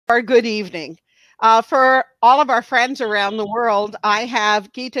or good evening. For all of our friends around the world, I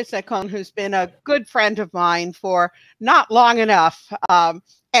have Geeta Seekhon, who's been a good friend of mine for not long enough.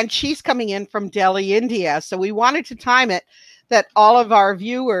 And she's coming in from Delhi, India. So we wanted to time it that all of our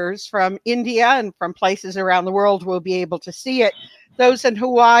viewers from India and from places around the world will be able to see it. Those in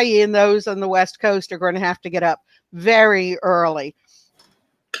Hawaii and those on the West Coast are going to have to get up very early.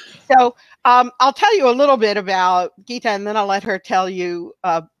 So I'll tell you a little bit about Geeta, and then I'll let her tell you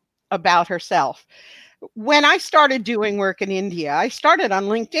about herself. When I started doing work in India, I started on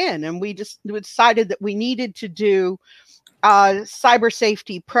LinkedIn, and we decided that we needed to do a cyber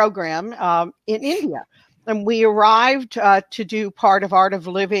safety program in India. And we arrived to do part of Art of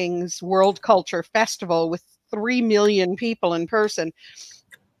Living's World Culture Festival with 3 million people in person.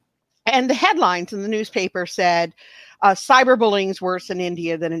 And the headlines in the newspaper said, cyberbullying is worse in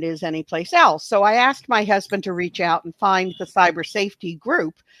India than it is anyplace else. So I asked my husband to reach out and find the cyber safety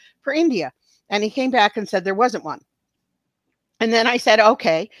group for India. And he came back and said there wasn't one. And then I said,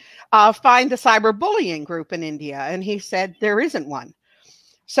 okay, find the cyberbullying group in India. And he said, there isn't one.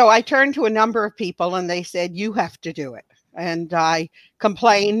 So I turned to a number of people and they said, you have to do it. And I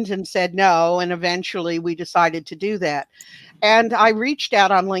complained and said no. And eventually we decided to do that. And I reached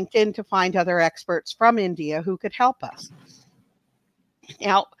out on LinkedIn to find other experts from India who could help us.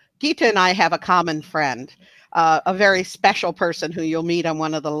 Now, Geeta and I have a common friend, a very special person who you'll meet on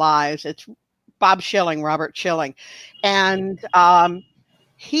one of the lives. It's Bob Schilling, Robert Schilling. And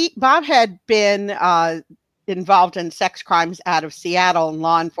Bob had been involved in sex crimes out of Seattle and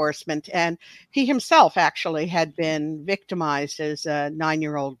law enforcement. And he himself actually had been victimized as a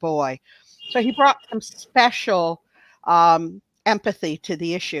 9-year-old boy. So he brought some special empathy to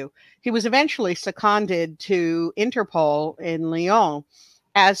the issue. He was eventually seconded to Interpol in Lyon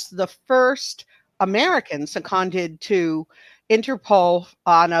as the first American seconded to Interpol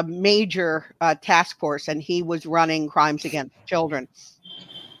on a major task force, and he was running crimes against children.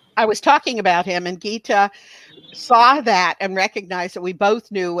 I was talking about him, and Geeta saw that and recognized that we both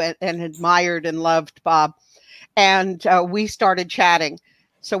knew and admired and loved Bob, and we started chatting.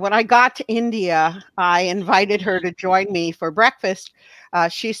 So when I got to India, I invited her to join me for breakfast.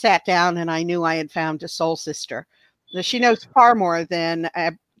 She sat down, and I knew I had found a soul sister. She knows far more than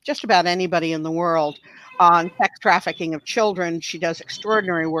just about anybody in the world on sex trafficking of children. She does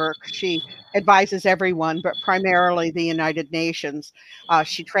extraordinary work. She advises everyone, but primarily the United Nations.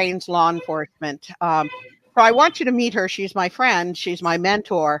 She trains law enforcement. So I want you to meet her. She's my friend. She's my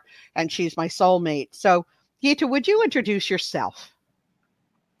mentor, and she's my soulmate. So Geeta, would you introduce yourself?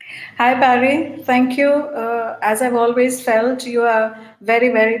 Hi, Parry. Thank you. As I've always felt, you are very,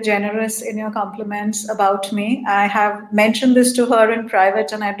 very generous in your compliments about me. I have mentioned this to her in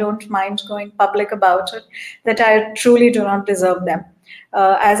private, and I don't mind going public about it, that I truly do not deserve them.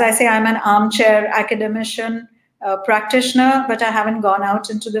 As I say, I'm an armchair academician, practitioner, but I haven't gone out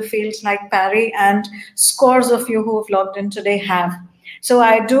into the field like Parry, and scores of you who have logged in today have. So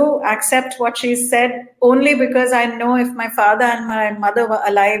I do accept what she said only because I know if my father and my mother were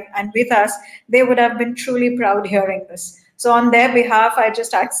alive and with us, they would have been truly proud hearing this. So on their behalf, I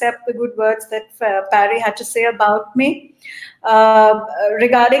just accept the good words that Parry had to say about me.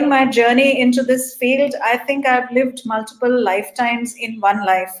 Regarding my journey into this field, I think I've lived multiple lifetimes in one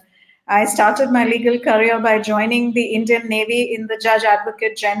life. I started my legal career by joining the Indian Navy in the Judge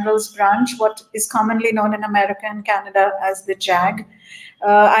Advocate General's branch, what is commonly known in America and Canada as the JAG.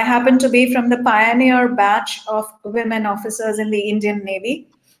 I happen to be from the pioneer batch of women officers in the Indian Navy.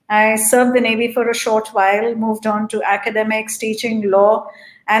 I served the Navy for a short while, moved on to academics, teaching law,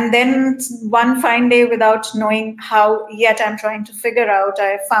 and then one fine day, without knowing how yet I'm trying to figure out,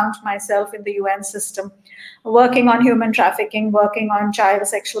 I found myself in the UN system, working on human trafficking, working on child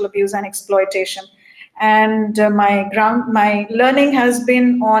sexual abuse and exploitation. And my learning has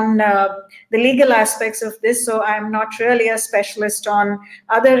been on the legal aspects of this. So I'm not really a specialist on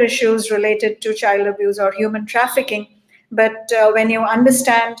other issues related to child abuse or human trafficking. But when you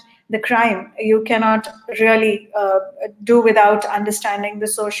understand the crime, you cannot really do without understanding the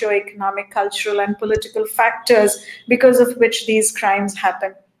socio-economic, cultural, and political factors because of which these crimes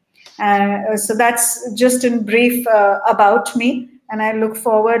happen. So that's just in brief about me. And I look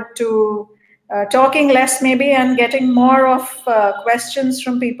forward to talking less maybe and getting more of questions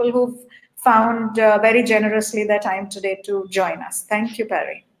from people who've found very generously their time today to join us. Thank you,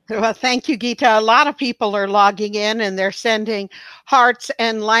 Parry. Well, thank you, Geeta. A lot of people are logging in and they're sending hearts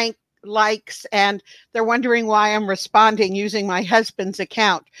and likes, and they're wondering why I'm responding using my husband's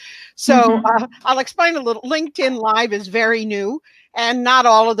account. So Mm-hmm. I'll explain a little. LinkedIn Live is very new, and not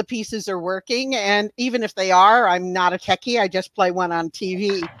all of the pieces are working. And even if they are, I'm not a techie. I just play one on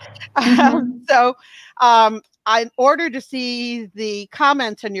TV. Mm-hmm. So in order to see the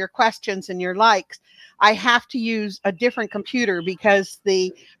comments and your questions and your likes, I have to use a different computer because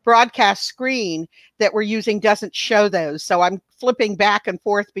the broadcast screen that we're using doesn't show those. So I'm flipping back and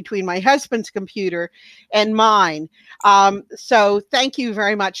forth between my husband's computer and mine. So thank you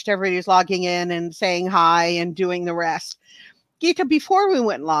very much to everybody who's logging in and saying hi and doing the rest. Geeta, before we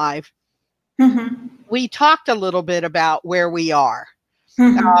went live, Mm-hmm. we talked a little bit about where we are.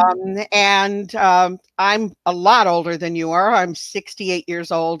 Mm-hmm. And I'm a lot older than you are. I'm 68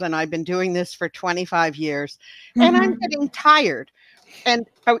 years old, and I've been doing this for 25 years, and I'm Mm-hmm. getting tired. And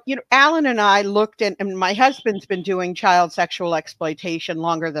Alan and I looked at, and my husband's been doing child sexual exploitation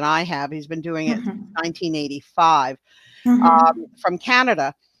longer than I have. He's been doing it since Mm-hmm. 1985 Mm-hmm. from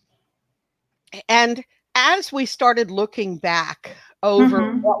Canada. And as we started looking back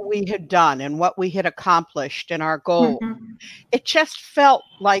over what Mm-hmm. we had done and what we had accomplished and our goals, Mm-hmm. it just felt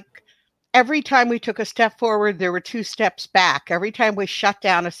like every time we took a step forward, there were two steps back. Every time we shut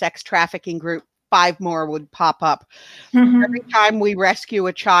down a sex trafficking group, five more would pop up. Every Mm-hmm. time we rescue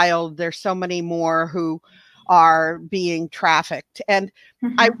a child, there's so many more who are being trafficked. And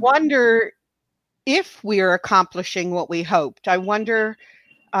I Mm-hmm. wonder if we're accomplishing what we hoped. I wonder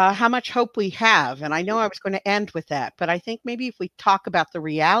how much hope we have. And I know I was going to end with that, but I think maybe if we talk about the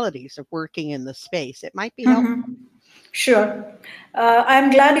realities of working in the space, it might be helpful. Mm-hmm. Sure. I'm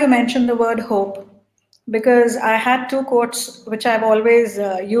glad you mentioned the word hope because I had two quotes which I've always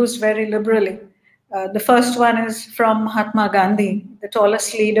used very liberally. The first one is from Mahatma Gandhi, the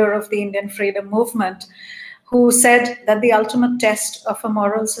tallest leader of the Indian freedom movement, who said that the ultimate test of a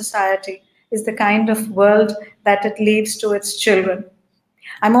moral society is the kind of world that it leaves to its children.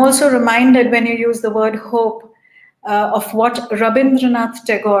 I'm also reminded when you use the word hope of what Rabindranath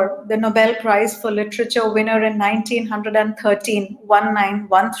Tagore, the Nobel Prize for Literature winner in 1913,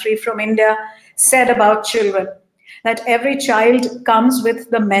 1913 from India, said about children. That every child comes with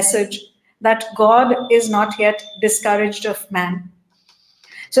the message that God is not yet discouraged of man.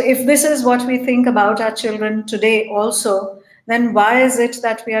 So, if this is what we think about our children today, also, then why is it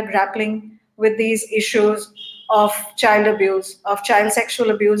that we are grappling with these issues of child abuse, of child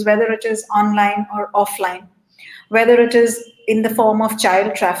sexual abuse, whether it is online or offline, whether it is in the form of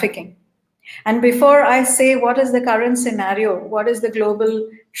child trafficking? And before I say what is the current scenario, what is the global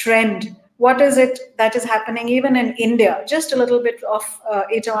trend, what is it that is happening even in India, just a little bit of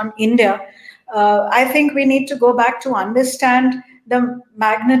it on India, I think we need to go back to understand the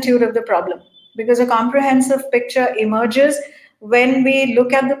magnitude of the problem because a comprehensive picture emerges when we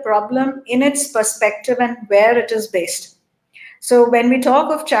look at the problem in its perspective and where it is based. So, when we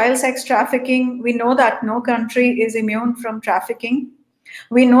talk of child sex trafficking, we know that no country is immune from trafficking.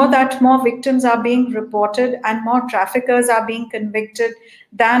 We know that more victims are being reported and more traffickers are being convicted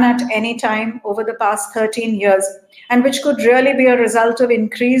than at any time over the past 13 years, and which could really be a result of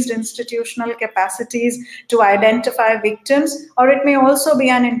increased institutional capacities to identify victims, or it may also be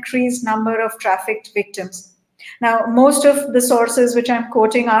an increased number of trafficked victims. Now, most of the sources which I'm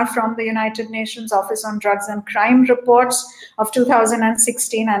quoting are from the United Nations Office on Drugs and Crime reports of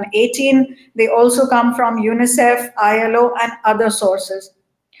 2016 and 18. They also come from UNICEF, ILO, and other sources.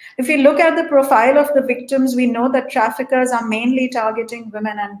 If we look at the profile of the victims, we know that traffickers are mainly targeting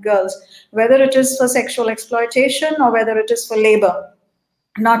women and girls, whether it is for sexual exploitation or whether it is for labor.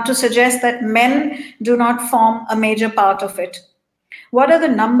 Not to suggest that men do not form a major part of it. What are the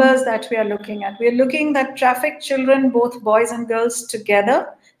numbers that we are looking at? We are looking at trafficked children, both boys and girls together.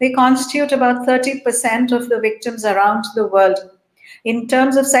 They constitute about 30% of the victims around the world. In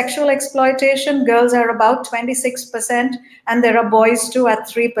terms of sexual exploitation, girls are about 26%, and there are boys too at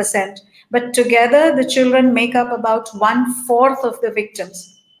 3%. But together, the children make up about 1/4 of the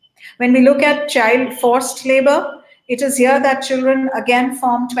victims. When we look at child forced labor, it is here that children again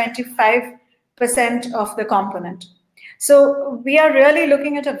form 25% of the component. So we are really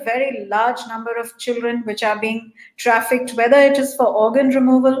looking at a very large number of children which are being trafficked, whether it is for organ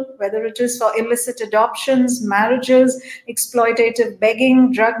removal, whether it is for illicit adoptions, marriages, exploitative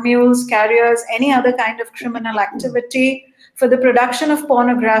begging, drug mules, carriers, any other kind of criminal activity, for the production of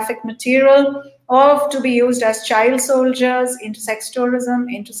pornographic material, or to be used as child soldiers, into sex tourism,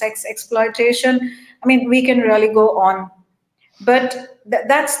 into sex exploitation. I mean, we can really go on. But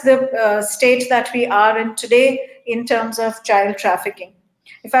that's the state that we are in today in terms of child trafficking.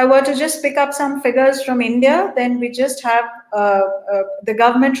 If I were to just pick up some figures from India, then we just have the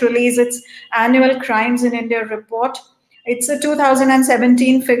government release its annual crimes in India report. It's a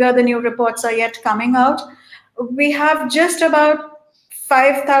 2017 figure. The new reports are yet coming out. We have just about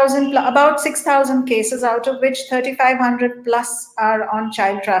 5,000, about 6,000 cases, out of which 3,500 plus are on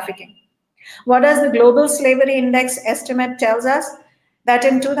child trafficking. What does the Global Slavery Index estimate tells us? That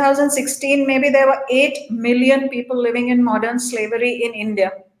in 2016, maybe there were 8 million people living in modern slavery in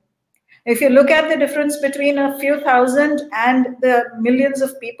India. If you look at the difference between a few thousand and the millions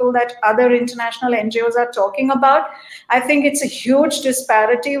of people that other international NGOs are talking about, I think it's a huge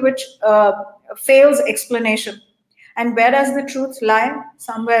disparity which fails explanation. And where does the truth lie?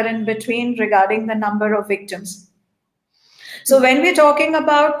 Somewhere in between regarding the number of victims. So when we're talking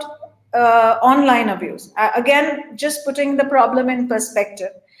about online abuse, again, just putting the problem in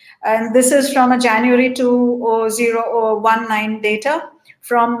perspective, and this is from a January 2019 data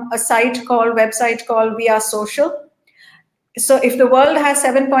from a website called We Are Social. So if the world has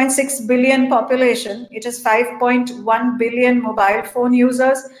 7.6 billion population, it has 5.1 billion mobile phone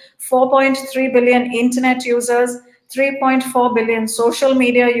users, 4.3 billion internet users, 3.4 billion social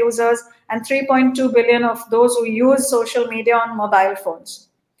media users, and 3.2 billion of those who use social media on mobile phones.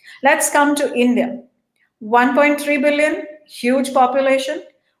 Let's come to India. 1.3 billion, huge population,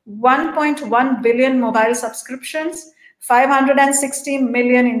 1.1 billion mobile subscriptions, 560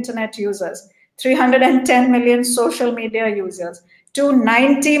 million internet users, 310 million social media users,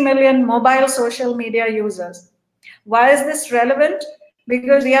 290 million mobile social media users. Why is this relevant?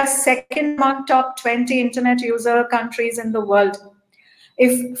 Because we are second among top 20 internet user countries in the world.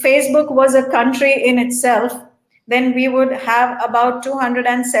 If Facebook was a country in itself, then we would have about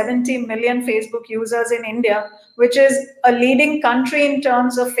 270 million Facebook users in India, which is a leading country in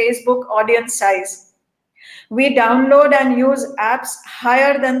terms of Facebook audience size. We download and use apps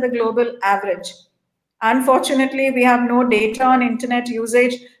higher than the global average. Unfortunately, we have no data on internet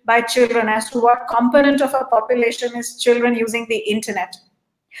usage by children as to what component of our population is children using the internet.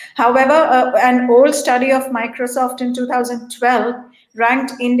 However, an old study of Microsoft in 2012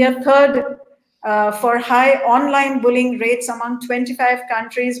 ranked India third for high online bullying rates among 25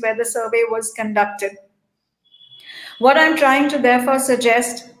 countries where the survey was conducted. What I'm trying to therefore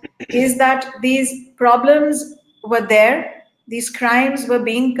suggest is that these problems were there, these crimes were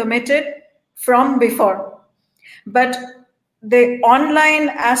being committed from before. But the online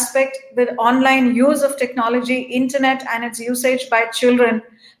aspect, the online use of technology, internet, and its usage by children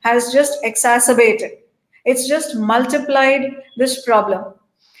has just exacerbated. It's just multiplied this problem.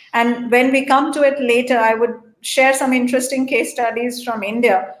 And when we come to it later, I would share some interesting case studies from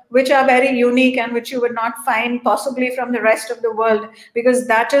India, which are very unique and which you would not find possibly from the rest of the world, because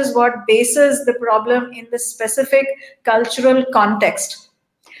that is what bases the problem in the specific cultural context.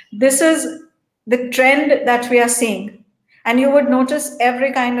 This is the trend that we are seeing. And you would notice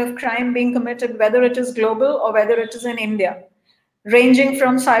every kind of crime being committed, whether it is global or whether it is in India, ranging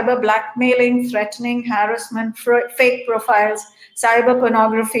from cyber blackmailing, threatening, harassment, fake profiles, cyber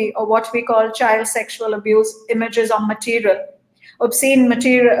pornography, or what we call child sexual abuse, images or material, obscene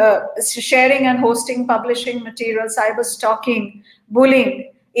material, sharing and hosting, publishing material, cyber stalking,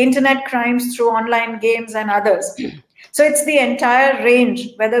 bullying, internet crimes through online games and others. So it's the entire range,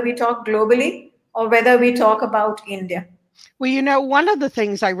 whether we talk globally or whether we talk about India. Well, you know, one of the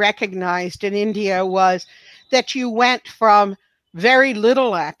things I recognized in India was that you went from very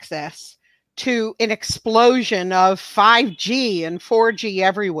little access to an explosion of 5G and 4G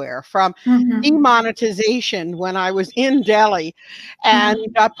everywhere, from demonetization when I was in Delhi, and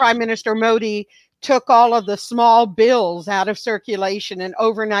Prime Minister Modi took all of the small bills out of circulation and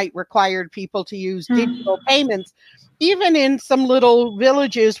overnight required people to use digital payments, even in some little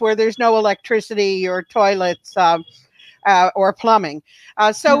villages where there's no electricity or toilets or plumbing.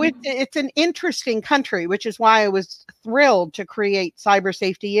 So it's an interesting country, which is why I was thrilled to create Cyber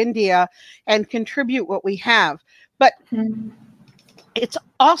Safety India and contribute what we have. But it's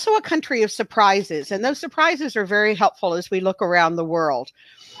also a country of surprises, and those surprises are very helpful as we look around the world.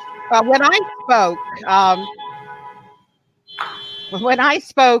 When I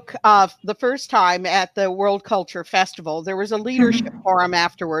spoke the first time at the World Culture Festival, there was a leadership forum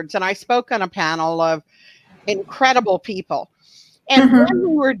afterwards, and I spoke on a panel of incredible people. And when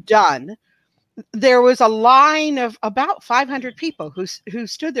we were done, there was a line of about 500 people who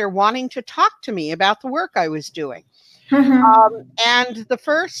stood there wanting to talk to me about the work I was doing. And the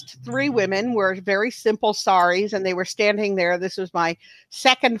first three women were very simple saris, and they were standing there. This was my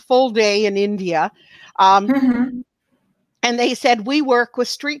second full day in India. And they said, "We work with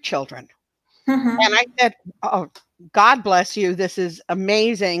street children." And I said, "Oh, God bless you. This is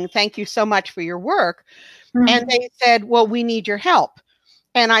amazing. Thank you so much for your work." And they said, "Well, we need your help."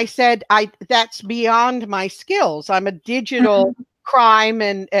 And I said, that's beyond my skills. I'm a digital crime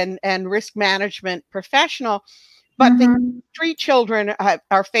and risk management professional, but the street children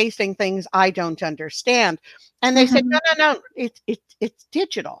are facing things I don't understand. And they said, no, it's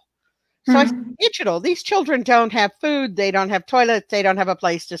digital. So I said, digital. These children don't have food. They don't have toilets. They don't have a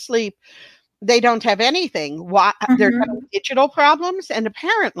place to sleep. They don't have anything. Why they're having digital problems? And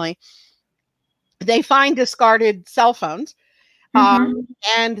apparently they find discarded cell phones,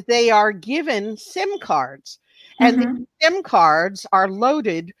 and they are given SIM cards. And the SIM cards are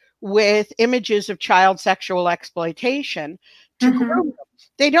loaded with images of child sexual exploitation to groom them.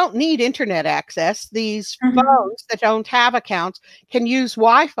 They don't need internet access. These phones that don't have accounts can use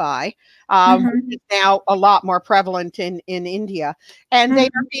Wi-Fi, which is now a lot more prevalent in India. And they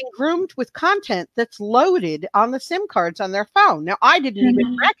are being groomed with content that's loaded on the SIM cards on their phone. Now, I didn't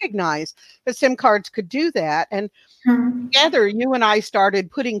even recognize the SIM cards could do that. And together, you and I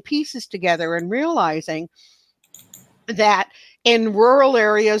started putting pieces together and realizing that in rural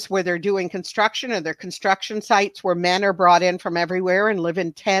areas where they're doing construction, or their construction sites where men are brought in from everywhere and live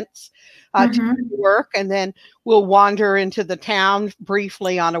in tents to work, and then will wander into the town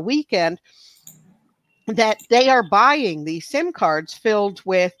briefly on a weekend, that they are buying these SIM cards filled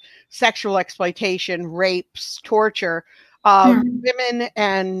with sexual exploitation, rapes, torture of women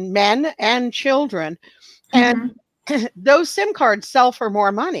and men and children. And those SIM cards sell for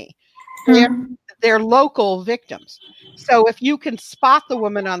more money. They're local victims. So if you can spot the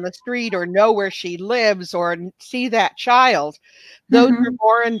woman on the street, or know where she lives, or see that child, those are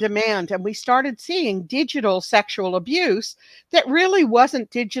more in demand. And we started seeing digital sexual abuse that really wasn't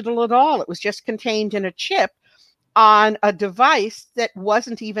digital at all. It was just contained in a chip on a device that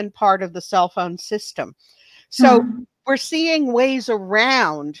wasn't even part of the cell phone system. So we're seeing ways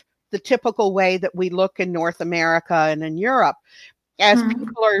around the typical way that we look in North America and in Europe, as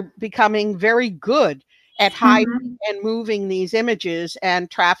people are becoming very good at hiding and moving these images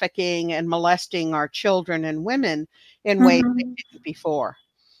and trafficking and molesting our children and women in ways they didn't before.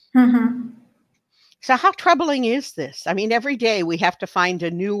 So how troubling is this? I mean, every day we have to find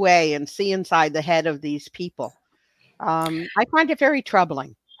a new way and see inside the head of these people. I find it very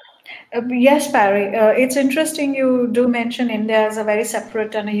troubling. Yes, Parry. It's interesting you do mention India as a very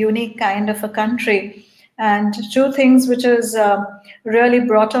separate and a unique kind of a country. And two things which has really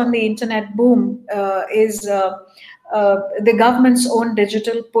brought on the internet boom is the government's own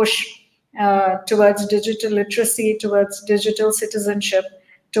digital push towards digital literacy, towards digital citizenship,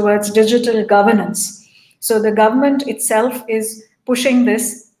 towards digital governance. So the government itself is pushing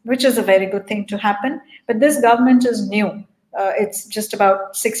this, which is a very good thing to happen. But this government is new. It's just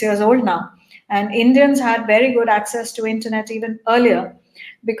about 6 years old now. And Indians had very good access to internet even earlier,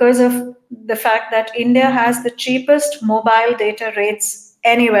 because of the fact that India has the cheapest mobile data rates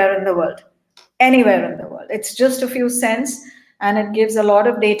anywhere in the world. Anywhere in the world. It's just a few cents, and it gives a lot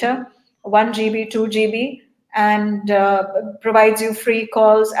of data, 1 GB, 2 GB, and provides you free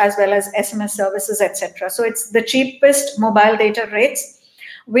calls as well as SMS services, etc. So it's the cheapest mobile data rates,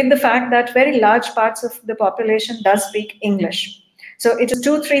 with the fact that very large parts of the population does speak English. So it is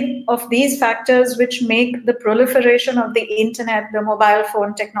 2-3 of these factors which make the proliferation of the internet, the mobile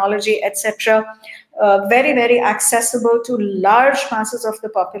phone technology, etc., very, very accessible to large masses of the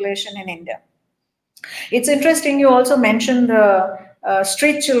population in India. It's interesting you also mentioned the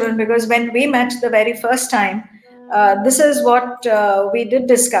street children, because when we met the very first time, this is what we did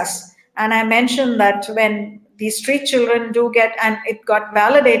discuss. And I mentioned that when these street children do get, and it got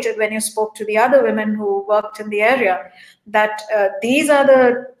validated when you spoke to the other women who worked in the area, that these are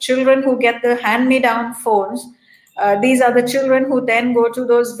the children who get the hand-me-down phones. These are the children who then go to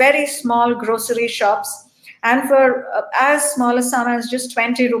those very small grocery shops, and for as small a sum as just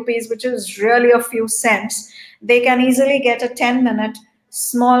 20 rupees, which is really a few cents, they can easily get a 10-minute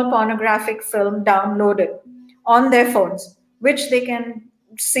small pornographic film downloaded on their phones, which they can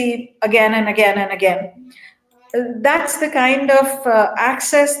see again and again and again. That's the kind of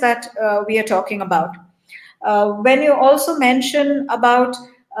access that we are talking about. When you also mention about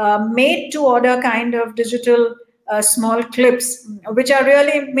made to order kind of digital small clips, which are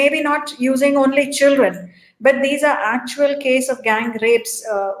really maybe not using only children, but these are actual case of gang rapes.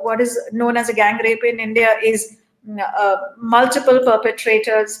 What is known as a gang rape in India is multiple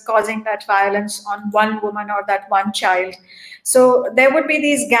perpetrators causing that violence on one woman or that one child. So there would be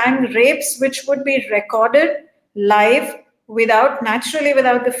these gang rapes which would be recorded live, naturally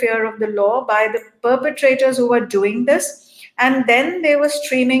without the fear of the law, by the perpetrators who were doing this, and then they were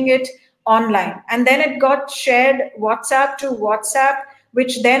streaming it online. And then it got shared WhatsApp to WhatsApp,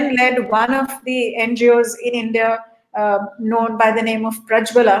 which then led one of the NGOs in India, known by the name of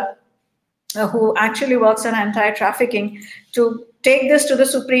Prajwala, who actually works on anti-trafficking, to take this to the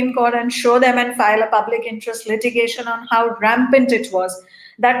Supreme Court and show them and file a public interest litigation on how rampant it was.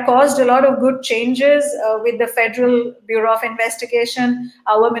 That caused a lot of good changes with the Federal Bureau of Investigation,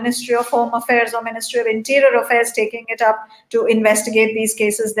 our Ministry of Home Affairs or Ministry of Interior Affairs taking it up to investigate these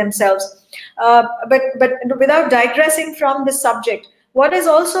cases themselves. But without digressing from the subject, what is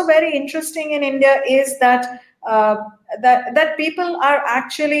also very interesting in India is that that people are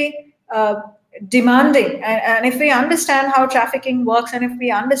actually demanding, and if we understand how trafficking works, and if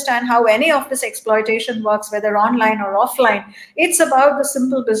we understand how any of this exploitation works, whether online or offline, it's about the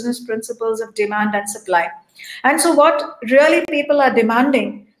simple business principles of demand and supply. And so what really people are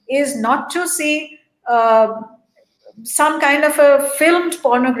demanding is not to see some kind of a filmed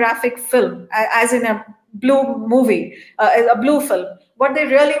pornographic film, as in a blue movie, a blue film. What they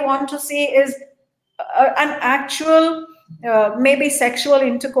really want to see is an actual maybe sexual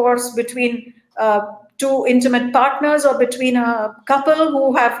intercourse between two intimate partners, or between a couple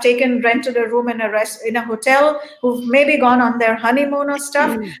who have rented a room in a hotel, who've maybe gone on their honeymoon or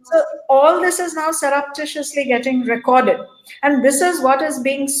stuff. So all this is now surreptitiously getting recorded, and this is what is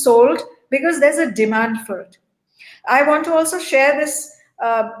being sold because there's a demand for it. I want to also share this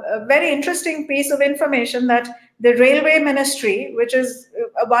very interesting piece of information, that the Railway Ministry, which is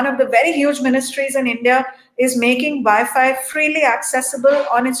one of the very huge ministries in India, is making Wi-Fi freely accessible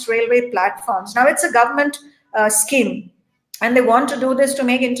on its railway platforms. Now, it's a government scheme, and they want to do this to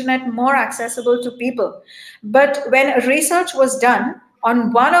make internet more accessible to people. But when research was done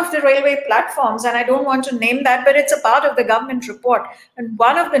on one of the railway platforms, and I don't want to name that, but it's a part of the government report, and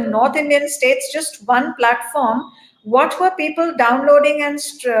one of the North Indian states, just one platform, what were people downloading and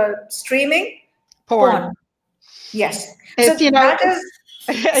streaming? Porn. Yes. So that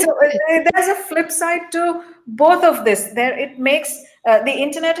is, so there's a flip side to both of this. There, it makes the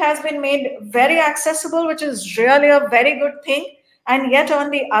internet has been made very accessible, which is really a very good thing. And yet on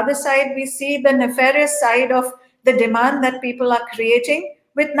the other side, we see the nefarious side of the demand that people are creating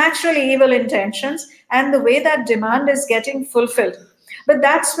with naturally evil intentions, and the way that demand is getting fulfilled. But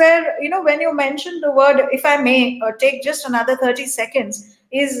that's where, when you mentioned the word, if I may take just another 30 seconds,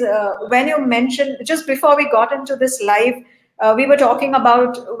 is when you mentioned, just before we got into this live, we were talking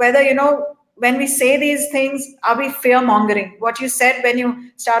about whether, when we say these things, are we fear mongering? What you said when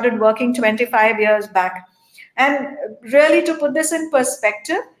you started working 25 years back. And really, to put this in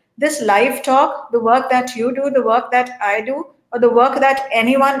perspective, this live talk, the work that you do, the work that I do, or the work that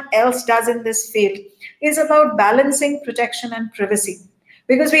anyone else does in this field, is about balancing protection and privacy.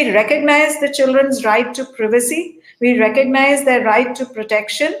 Because we recognize the children's right to privacy, we recognize their right to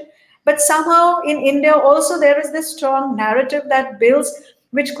protection, but somehow in India also there is this strong narrative that builds,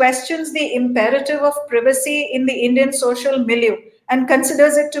 which questions the imperative of privacy in the Indian social milieu and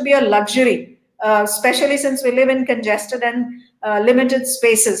considers it to be a luxury, especially since we live in congested and limited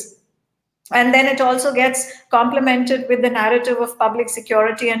spaces. And then it also gets complemented with the narrative of public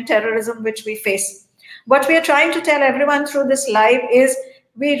security and terrorism, which we face. What we are trying to tell everyone through this live is,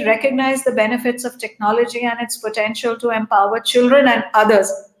 we recognize the benefits of technology and its potential to empower children and others,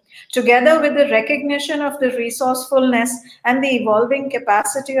 together with the recognition of the resourcefulness and the evolving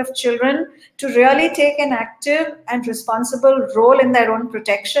capacity of children to really take an active and responsible role in their own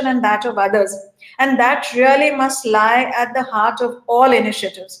protection and that of others. And that really must lie at the heart of all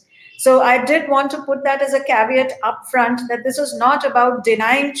initiatives. So I did want to put that as a caveat up front, that this is not about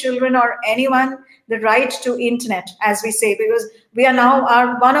denying children or anyone the right to internet, as we say, because we are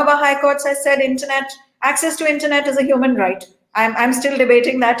now, one of our high courts has said access to internet is a human right. I'm still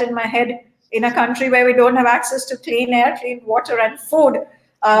debating that in my head. In a country where we don't have access to clean air, clean water, and food,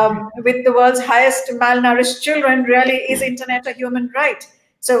 with the world's highest malnourished children, really is internet a human right?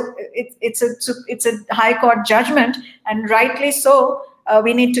 So it's a high court judgment, and rightly so.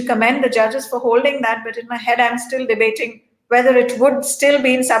 We need to commend the judges for holding that, but in my head, I'm still debating whether it would still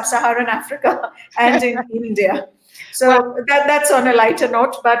be in sub-Saharan Africa and in India. So well, that's on a lighter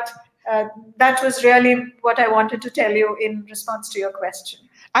note, but that was really what I wanted to tell you in response to your question.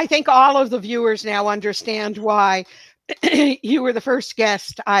 I think all of the viewers now understand why you were the first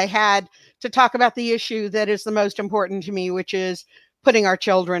guest I had to talk about the issue that is the most important to me, which is putting our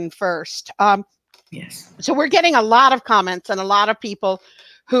children first. Yes. So we're getting a lot of comments and a lot of people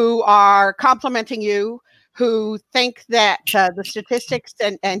who are complimenting you, who think that the statistics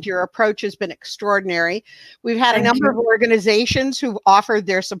and your approach has been extraordinary. We've had a number of organizations who've offered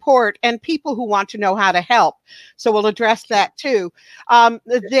their support and people who want to know how to help. So we'll address that too.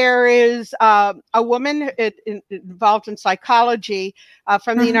 There is a woman involved in psychology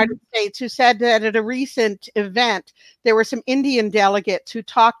from the United States who said that at a recent event, there were some Indian delegates who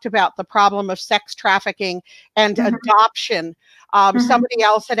talked about the problem of sex trafficking and adoption. Somebody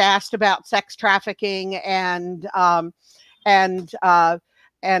else had asked about sex trafficking and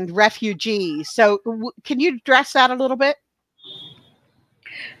refugees. So can you address that a little bit?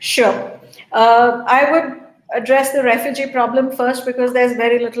 Sure. I would address the refugee problem first because there's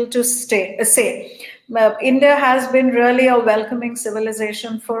very little to say. India has been really a welcoming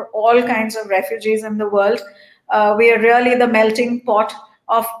civilization for all kinds of refugees in the world. We are really the melting pot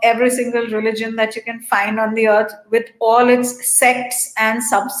of every single religion that you can find on the earth, with all its sects and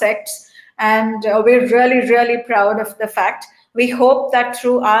subsects. And we're really, really proud of the fact. We hope that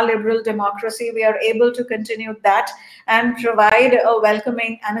through our liberal democracy, we are able to continue that and provide a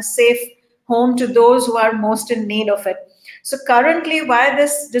welcoming and a safe home to those who are most in need of it. So currently, why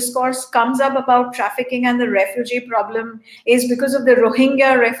this discourse comes up about trafficking and the refugee problem is because of the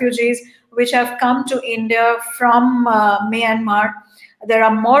Rohingya refugees which have come to India from Myanmar. There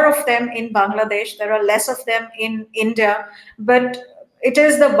are more of them in Bangladesh. There are less of them in India. But it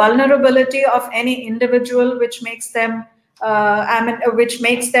is the vulnerability of any individual which makes them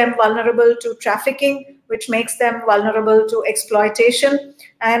vulnerable to trafficking, which makes them vulnerable to exploitation.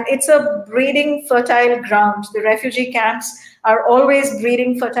 And it's a breeding fertile ground. The refugee camps are always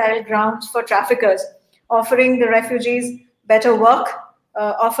breeding fertile grounds for traffickers, offering the refugees better work,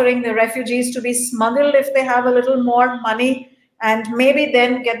 offering the refugees to be smuggled if they have a little more money, and maybe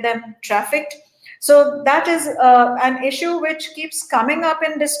then get them trafficked. So that is an issue which keeps coming up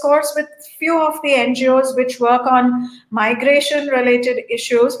in discourse with few of the NGOs which work on migration-related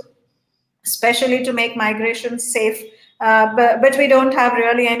issues, especially to make migration safe. But we don't have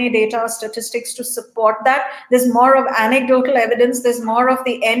really any data or statistics to support that. There's more of anecdotal evidence. There's more of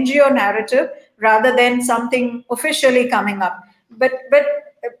the NGO narrative rather than something officially coming up. But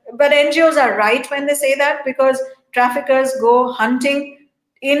NGOs are right when they say that, because traffickers go hunting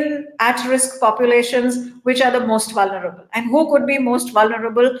in at-risk populations which are the most vulnerable. And who could be most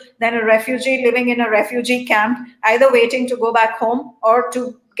vulnerable than a refugee living in a refugee camp, either waiting to go back home or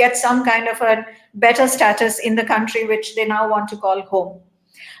to get some kind of a better status in the country which they now want to call home.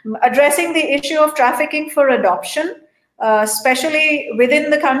 Addressing the issue of trafficking for adoption, especially within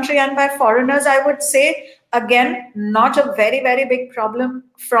the country and by foreigners, I would say, again, not a very, very big problem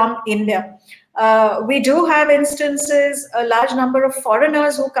from India. We do have instances, a large number of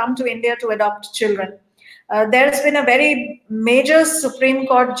foreigners who come to India to adopt children. There's been a very major Supreme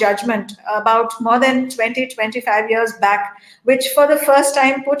Court judgment about more than 20-25 years back, which for the first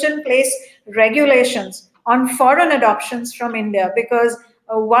time put in place regulations on foreign adoptions from India, because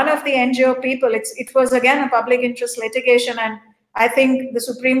one of the NGO people, it was again a public interest litigation, and I think the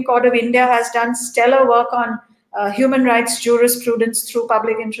Supreme Court of India has done stellar work on human rights jurisprudence through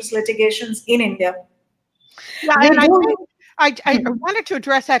public interest litigations in India. Yeah, and I wanted to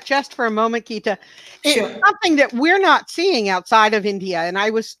address that just for a moment, Geeta. It's something that we're not seeing outside of India, and I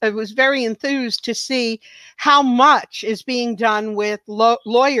was very enthused to see how much is being done with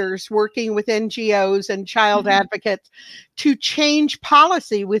lawyers working with NGOs and child advocates to change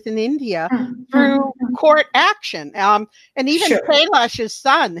policy within India through court action. And even Kailash's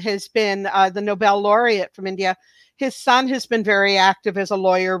son has been the Nobel laureate from India. His son has been very active as a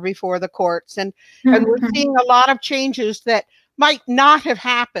lawyer before the courts, and we're seeing a lot of changes that might not have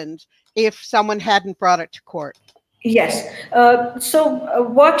happened if someone hadn't brought it to court. Yes. So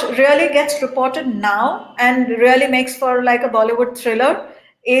what really gets reported now and really makes for like a Bollywood thriller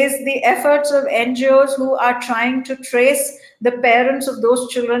is the efforts of NGOs who are trying to trace the parents of those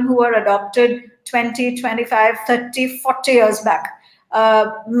children who were adopted 20, 25, 30, 40 years back.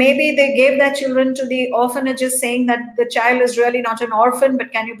 Maybe they gave their children to the orphanages saying that the child is really not an orphan,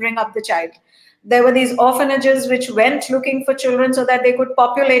 but can you bring up the child? There were these orphanages which went looking for children so that they could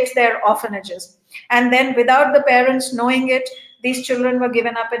populate their orphanages. And then without the parents knowing it, these children were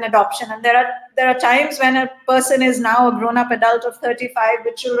given up in adoption. And there are times when a person is now a grown-up adult of 35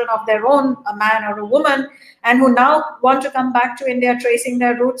 with children of their own, a man or a woman, and who now want to come back to India, tracing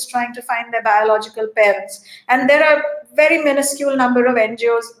their roots, trying to find their biological parents. And there are very minuscule number of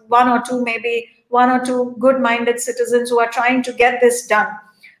NGOs, one or two good-minded citizens who are trying to get this done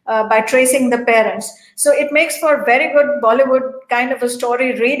by tracing the parents. So it makes for very good Bollywood kind of a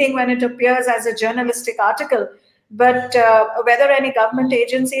story reading when it appears as a journalistic article. But whether any government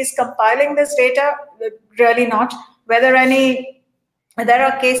agency is compiling this data, really not. Whether any there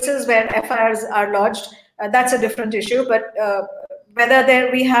are cases where FIRs are lodged, that's a different issue. But whether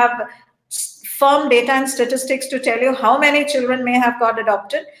there we have firm data and statistics to tell you how many children may have got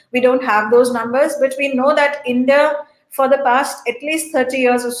adopted, we don't have those numbers. But we know that India, for the past at least 30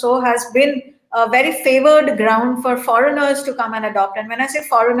 years or so, has been a very favored ground for foreigners to come and adopt. And when I say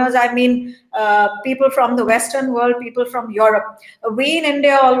foreigners, I mean people from the Western world, people from Europe. We in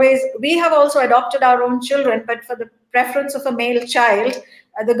India we have also adopted our own children, but for the preference of a male child,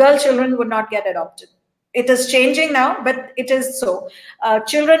 the girl children would not get adopted. It is changing now, but it is so.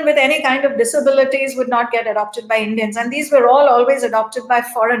 Children with any kind of disabilities would not get adopted by Indians, and these were all always adopted by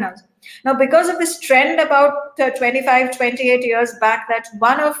foreigners. Now, because of this trend about 25, 28 years back, that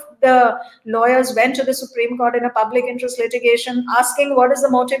one of the lawyers went to the Supreme Court in a public interest litigation asking what is the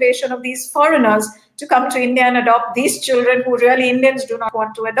motivation of these foreigners to come to India and adopt these children who really Indians do not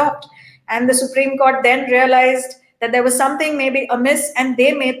want to adopt. And the Supreme Court then realized that there was something maybe amiss, and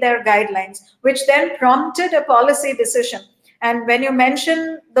they made their guidelines, which then prompted a policy decision. And when you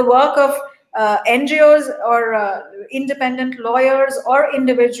mention the work of NGOs or independent lawyers or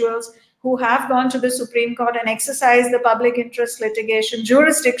individuals who have gone to the Supreme Court and exercised the public interest litigation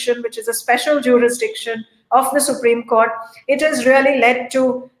jurisdiction, which is a special jurisdiction of the Supreme Court, it has really led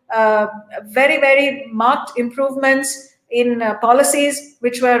to very, very marked improvements in policies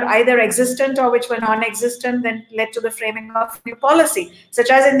which were either existent or which were non-existent, then led to the framing of new policy, such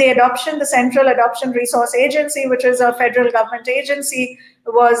as in the adoption, the Central Adoption Resource Agency, which is a federal government agency,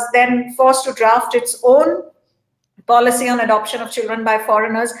 was then forced to draft its own policy on adoption of children by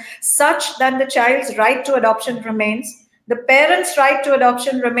foreigners, such that the child's right to adoption remains. The parent's right to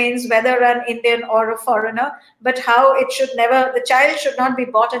adoption remains, whether an Indian or a foreigner, but how it should never, the child should not be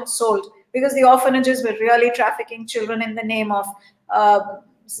bought and sold, because the orphanages were really trafficking children in the name of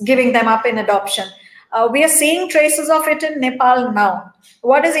giving them up in adoption. We are seeing traces of it in Nepal now.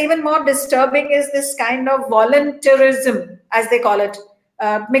 What is even more disturbing is this kind of volunteerism, as they call it,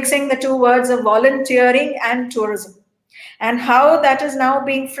 mixing the two words of volunteering and tourism, and how that is now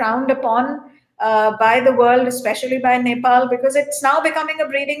being frowned upon by the world, especially by Nepal, because it's now becoming a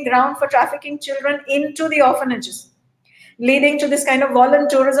breeding ground for trafficking children into the orphanages, leading to this kind of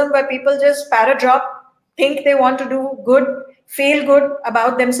volunteerism where people just paradrop, think they want to do good, feel good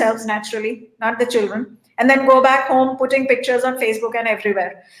about themselves naturally, not the children, and then go back home putting pictures on Facebook and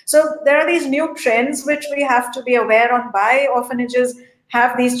everywhere. So there are these new trends which we have to be aware on. Why orphanages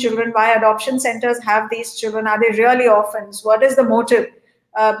have these children? Why adoption centers have these children? Are they really orphans? What is the motive?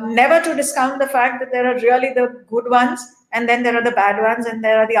 Never to discount the fact that there are really the good ones, and then there are the bad ones, and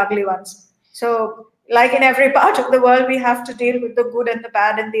there are the ugly ones. So like in every part of the world, we have to deal with the good and the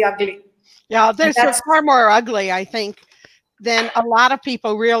bad and the ugly. Yeah, there's far more ugly, I think, than a lot of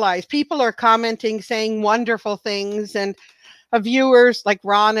people realize. People are commenting, saying wonderful things, and viewers like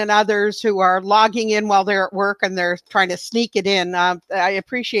Ron and others who are logging in while they're at work and they're trying to sneak it in. I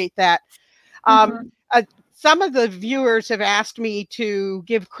appreciate that. Some of the viewers have asked me to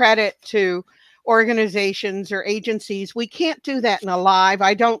give credit to organizations or agencies. We can't do that in a live.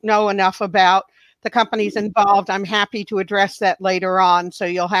 I don't know enough about the companies involved. I'm happy to address that later on, so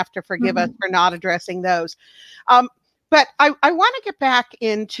you'll have to forgive us for not addressing those. But I want to get back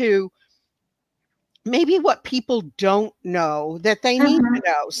into maybe what people don't know that they need to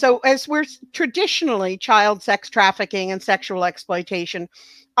know. So as we're traditionally, child sex trafficking and sexual exploitation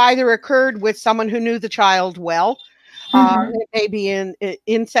either occurred with someone who knew the child well. It may be in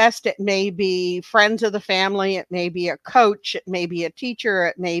incest, it may be friends of the family, it may be a coach, it may be a teacher,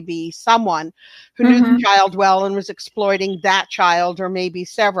 it may be someone who knew the child well and was exploiting that child, or maybe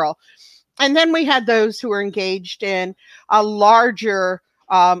several. And then we had those who were engaged in a larger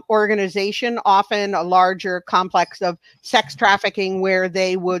organization, often a larger complex of sex trafficking where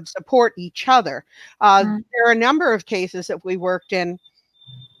they would support each other. There are a number of cases that we worked in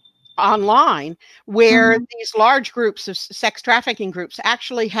online where these large groups of sex trafficking groups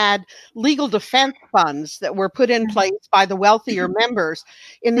actually had legal defense funds that were put in place by the wealthier members.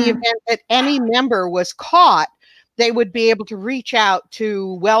 In the event that any member was caught, they would be able to reach out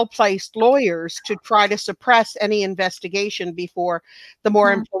to well-placed lawyers to try to suppress any investigation before the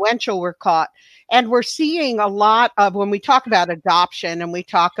more influential were caught. And we're seeing a lot of, when we talk about adoption and we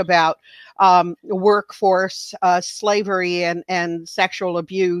talk about workforce, slavery and sexual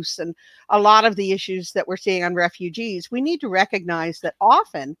abuse, and a lot of the issues that we're seeing on refugees, we need to recognize that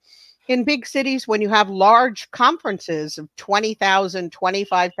often in big cities, when you have large conferences of 20,000,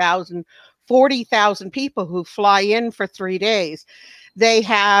 25,000, 40,000 people who fly in for 3 days, they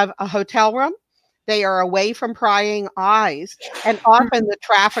have a hotel room, They are away from prying eyes. And often the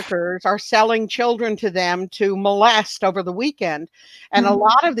traffickers are selling children to them to molest over the weekend. And a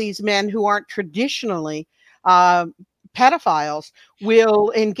lot of these men who aren't traditionally uh, pedophiles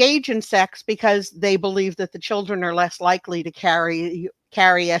will engage in sex because they believe that the children are less likely to carry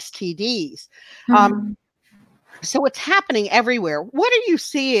STDs. Um, so it's happening everywhere. What are you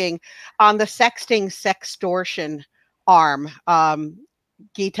seeing on the sexting, sextortion arm?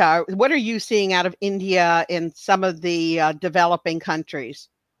 Geeta, what are you seeing out of India and some of the developing countries?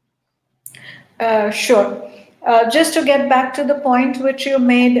 Sure. Just to get back to the point which you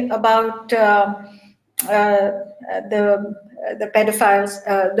made about the pedophiles,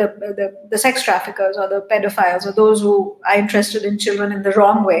 the sex traffickers, or the pedophiles, or those who are interested in children in the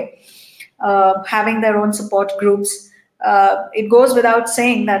wrong way, having their own support groups. It goes without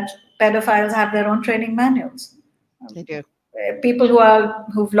saying that pedophiles have their own training manuals. They do. People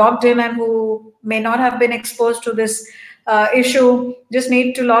who've logged in and who may not have been exposed to this issue just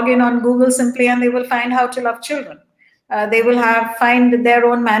need to log in on Google simply, and they will find how to love children. They will find their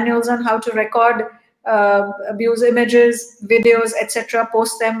own manuals on how to record abuse images, videos, etc.,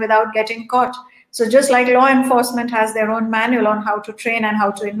 post them without getting caught. So just like law enforcement has their own manual on how to train and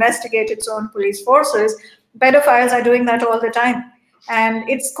how to investigate its own police forces, pedophiles are doing that all the time. And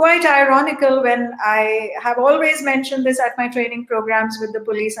it's quite ironical, when I have always mentioned this at my training programs with the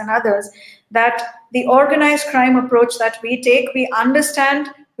police and others, that the organized crime approach that we take, we understand,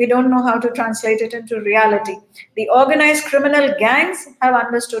 we don't know how to translate it into reality. The organized criminal gangs have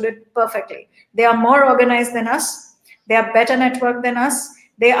understood it perfectly. They are more organized than us. They are better networked than us.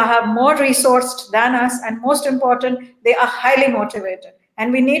 They have more resourced than us. And most important, they are highly motivated.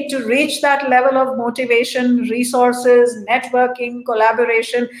 And we need to reach that level of motivation, resources, networking,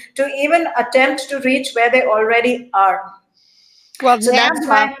 collaboration to even attempt to reach where they already are. Well, so that's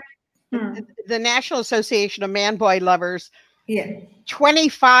why the National Association of Man-Boy Lovers, yeah,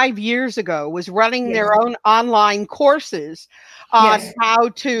 25 years ago, was running yes, their own online courses on yes, how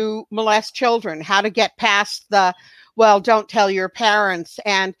to molest children, how to get past the, well, don't tell your parents.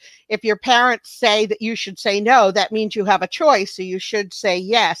 And if your parents say that you should say no, that means you have a choice. So you should say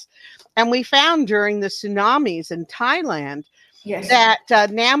yes. And we found during the tsunamis in Thailand yes, that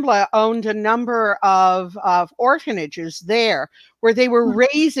NAMBLA owned a number of orphanages there where they were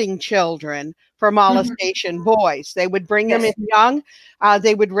raising children for molestation, boys. They would bring them in young,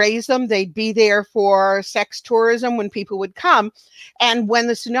 they would raise them, they'd be there for sex tourism when people would come. And when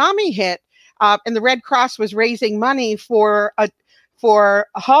the tsunami hit, and the Red Cross was raising money for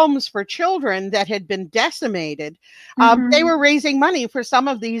homes for children that had been decimated, they were raising money for some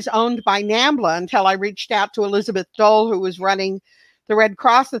of these owned by NAMBLA, until I reached out to Elizabeth Dole, who was running the Red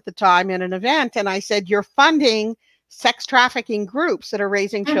Cross at the time, in an event. And I said, you're funding sex trafficking groups that are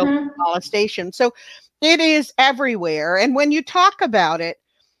raising children for molestation. So it is everywhere. And when you talk about it,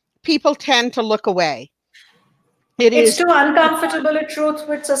 people tend to look away. It's too uncomfortable a truth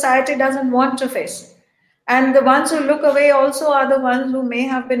which society doesn't want to face. And the ones who look away also are the ones who may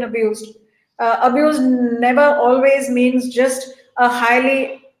have been abused. Abuse never always means just a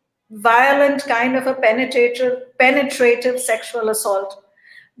highly violent kind of a penetrative sexual assault.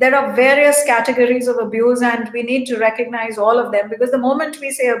 There are various categories of abuse, and we need to recognize all of them, because the moment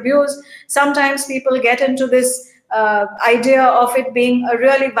we say abuse, sometimes people get into this idea of it being a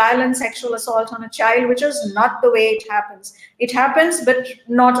really violent sexual assault on a child, which is not the way it happens. It happens, but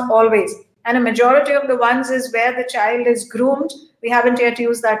not always. And a majority of the ones is where the child is groomed. We haven't yet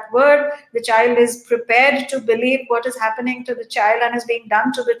used that word. The child is prepared to believe what is happening to the child and is being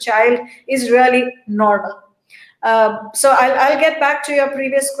done to the child is really normal. So I'll get back to your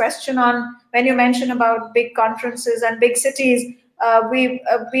previous question on when you mentioned about big conferences and big cities.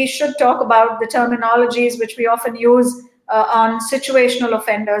 We should talk about the terminologies which we often use on situational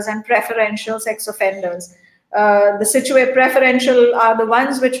offenders and preferential sex offenders. The preferential are the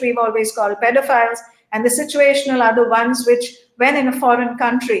ones which we've always called pedophiles, and the situational are the ones which, when in a foreign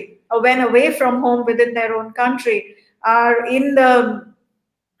country or when away from home within their own country, are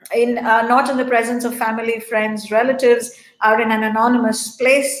not in the presence of family, friends, relatives, are in an anonymous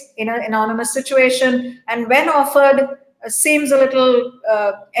place, in an anonymous situation, and when offered, seems a little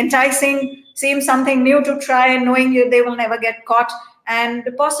enticing, seems something new to try, and knowing they will never get caught. And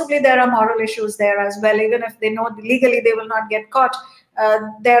possibly there are moral issues there as well. Even if they know legally they will not get caught,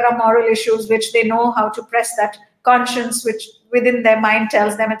 there are moral issues which they know how to press that conscience, which within their mind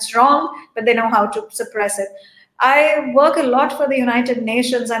tells them it's wrong, but they know how to suppress it. I work a lot for the United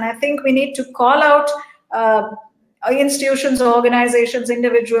Nations, and I think we need to call out institutions, organizations,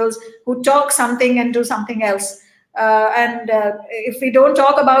 individuals who talk something and do something else. And if we don't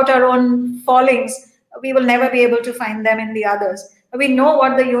talk about our own fallings, we will never be able to find them in the others. We know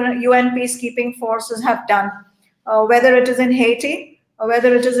what the UN peacekeeping forces have done, whether it is in Haiti or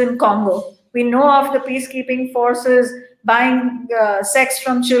whether it is in Congo. We know of the peacekeeping forces buying sex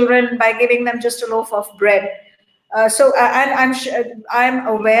from children by giving them just a loaf of bread. And I'm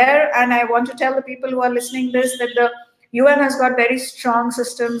aware, and I want to tell the people who are listening this, that the UN has got very strong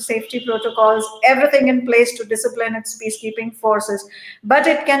systems, safety protocols, everything in place to discipline its peacekeeping forces. But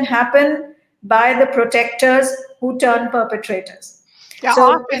it can happen by the protectors who turn perpetrators. Yeah,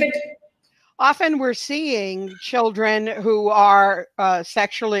 So if it often we're seeing children who are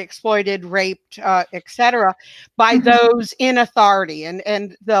sexually exploited, raped, etc., by those in authority,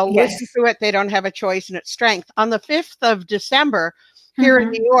 and they'll listen yes. to it. They don't have a choice, and it's strength. On the 5th of December, here in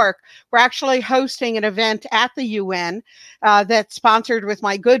Mm-hmm. New York, we're actually hosting an event at the UN that's sponsored with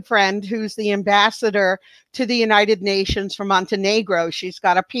my good friend, who's the ambassador to the United Nations from Montenegro. She's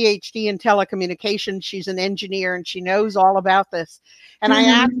got a PhD in telecommunications. She's an engineer, and she knows all about this. And I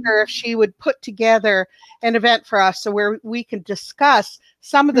asked her if she would put together an event for us so where we can discuss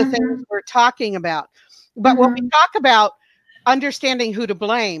some of the things we're talking about. But when we talk about understanding who to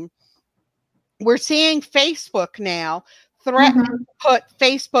blame, we're seeing Facebook now threaten to put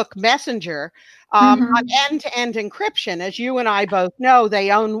Facebook Messenger on end-to-end encryption. As you and I both know,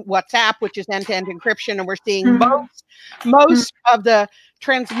 they own WhatsApp, which is end-to-end encryption, and we're seeing most of the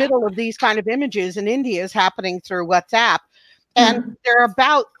transmittal of these kind of images in India is happening through WhatsApp. And there are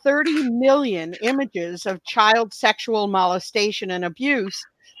about 30 million images of child sexual molestation and abuse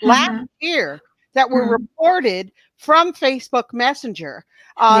last year that were reported from Facebook Messenger.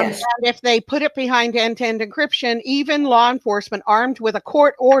 And Yes. if they put it behind end-to-end encryption, even law enforcement armed with a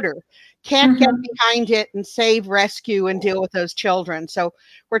court order can't get behind it and save, rescue, and deal with those children. So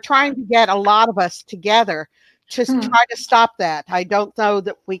we're trying to get a lot of us together to try to stop that. I don't know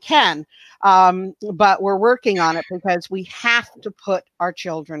that we can, but we're working on it because we have to put our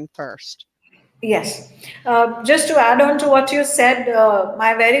children first. Yes. Just to add on to what you said,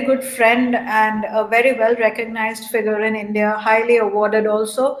 my very good friend and a very well recognized figure in India, highly awarded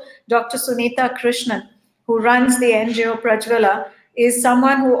also, Dr. Sunita Krishnan, who runs the NGO Prajwala, is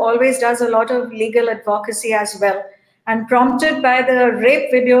someone who always does a lot of legal advocacy as well. And prompted by the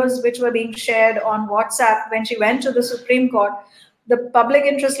rape videos which were being shared on WhatsApp when she went to the Supreme Court, the public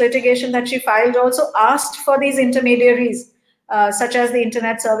interest litigation that she filed also asked for these intermediaries, such as the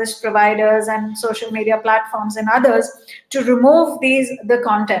internet service providers and social media platforms and others, to remove the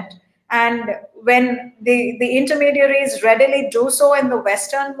content. And when the intermediaries readily do so in the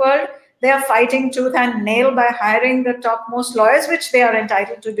Western world, they are fighting tooth and nail by hiring the topmost lawyers, which they are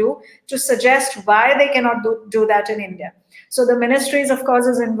entitled to do, to suggest why they cannot do that in India. So the ministries, of course,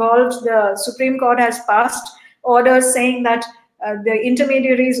 is involved. The Supreme Court has passed orders saying that the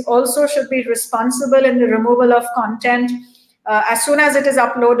intermediaries also should be responsible in the removal of content as soon as it is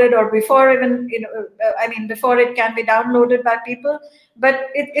uploaded, or before even, before it can be downloaded by people. But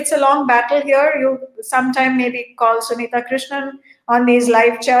it's a long battle here. You sometime maybe call Sunita Krishnan on these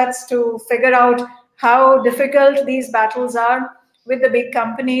live chats to figure out how difficult these battles are with the big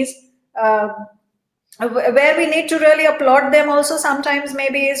companies. Where we need to really applaud them also sometimes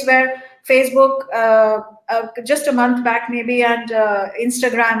maybe is where Facebook just a month back maybe, and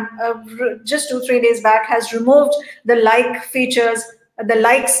Instagram just 2-3 days back has removed the like features, the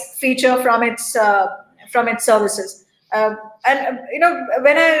likes feature from its services. When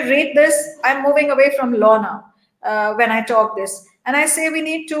I read this, I'm moving away from law now when I talk this, and I say we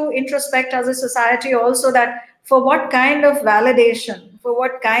need to introspect as a society also, that for what kind of validation, for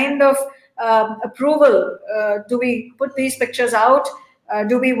what kind of approval do we put these pictures out?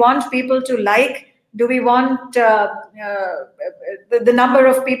 Do we want people to like? Do we want the number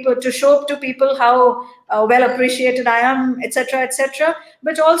of people to show to people how well appreciated I am, etc., etc.?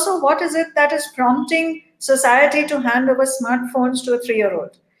 But also, what is it that is prompting society to hand over smartphones to a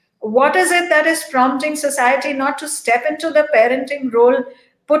 3-year-old? What is it that is prompting society not to step into the parenting role?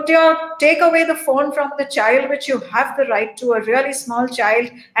 Take away the phone from the child, which you have the right to, a really small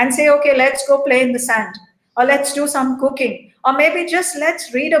child, and say, okay, let's go play in the sand, or let's do some cooking, or maybe just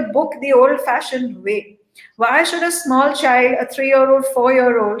let's read a book the old-fashioned way. Why should a small child, a 3-year-old,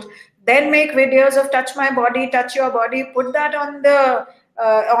 4-year-old, then make videos of touch my body, touch your body, put that on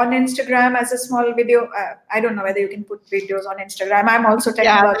Instagram as a small video? I don't know whether you can put videos on Instagram. I'm also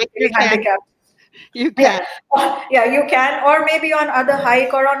technologically handicapped. You can. Yeah, you can, or maybe on other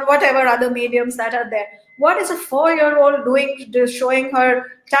hike or on whatever other mediums that are there. What is a 4-year-old doing, showing her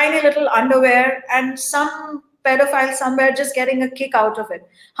tiny little underwear, and some pedophile somewhere just getting a kick out of it?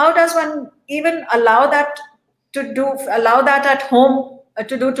 How does one even allow that to do, allow that at home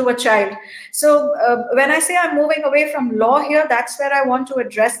to do to a child. So when I say I'm moving away from law here, that's where I want to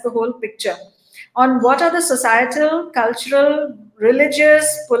address the whole picture on what are the societal, cultural, religious,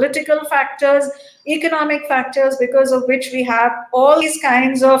 political factors, economic factors, because of which we have all these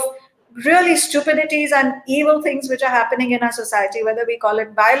kinds of really stupidities and evil things which are happening in our society, whether we call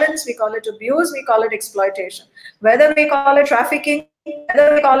it violence, we call it abuse, we call it exploitation, whether we call it trafficking,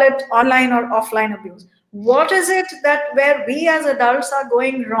 whether we call it online or offline abuse. What is it that where we as adults are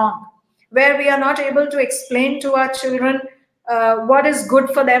going wrong, where we are not able to explain to our children what is good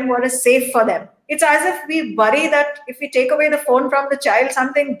for them, what is safe for them? It's as if we worry that if we take away the phone from the child,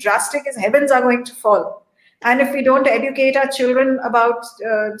 something drastic as heavens are going to fall. And if we don't educate our children about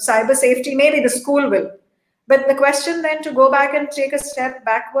cyber safety, maybe the school will. But the question then to go back and take a step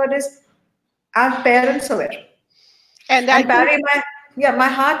backward is, are parents aware? And Parry, my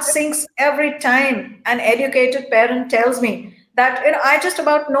heart sinks every time an educated parent tells me that, I just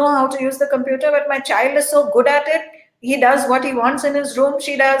about know how to use the computer, but my child is so good at it. He does what he wants in his room.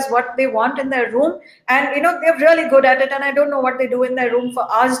 She does what they want in their room. And, they're really good at it. And I don't know what they do in their room for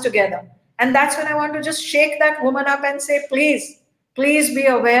hours together. And that's when I want to just shake that woman up and say, please, please be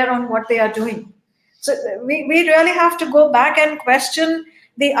aware on what they are doing. So we really have to go back and question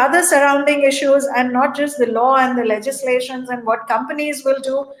the other surrounding issues, and not just the law and the legislations and what companies will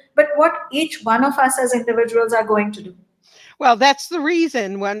do, but what each one of us as individuals are going to do. Well, that's the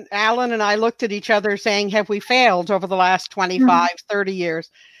reason when Alan and I looked at each other saying, have we failed over the last 25, 30 years?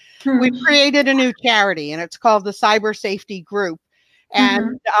 We've created a new charity, and it's called the Cyber Safety Group.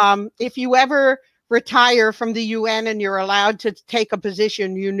 And if you ever retire from the UN and you're allowed to take a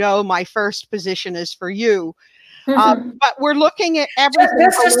position, my first position is for you. But we're looking at everything.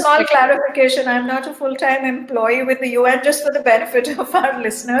 Just a small clarification. I'm not a full-time employee with the UN, just for the benefit of our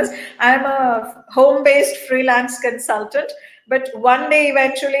listeners. I'm a home-based freelance consultant. But one day,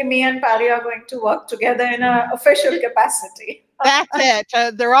 eventually, me and Parry are going to work together in an official capacity. That's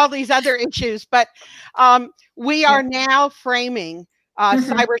it. There are all these other issues. But we are now framing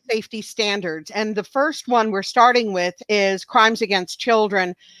cyber safety standards. And the first one we're starting with is crimes against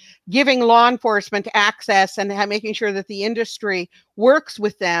children, giving law enforcement access and making sure that the industry works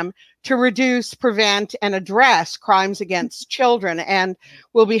with them to reduce, prevent, and address crimes against children. And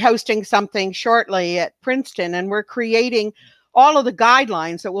we'll be hosting something shortly at Princeton, and we're creating all of the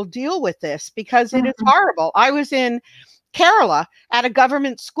guidelines that will deal with this, because it is horrible. I was in Kerala at a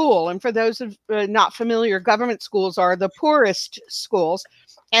government school, and for those of not familiar, government schools are the poorest schools,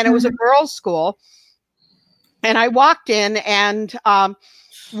 and it was a girls' school. And I walked in, and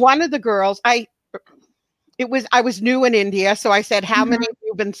one of the girls, I was new in India, so I said, how many of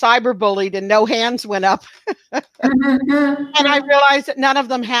you have been cyberbullied? And no hands went up. And I realized that none of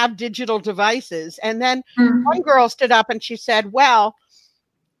them have digital devices. And then one girl stood up and she said, well,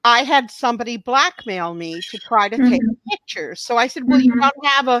 I had somebody blackmail me to try to take pictures. So I said, well, you don't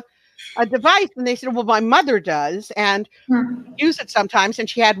have a device? And they said, well, my mother does, and use it sometimes. And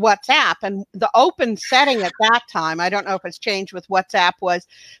she had WhatsApp, and the open setting at that time, I don't know if it's changed with WhatsApp, was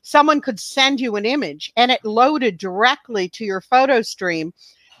someone could send you an image and it loaded directly to your photo stream.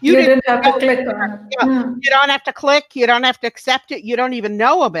 You didn't have to click on it. You don't have to click. You don't have to accept it. You don't even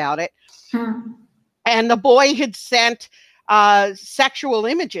know about it. And the boy had sent sexual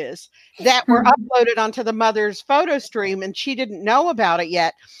images that were uploaded onto the mother's photo stream, and she didn't know about it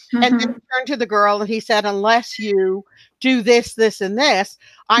yet. And then he turned to the girl and he said, unless you do this, this, and this,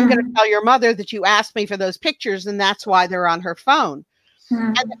 I'm going to tell your mother that you asked me for those pictures, and that's why they're on her phone.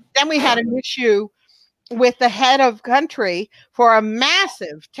 And then we had an issue with the head of country for a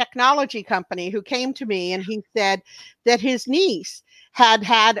massive technology company who came to me, and he said that his niece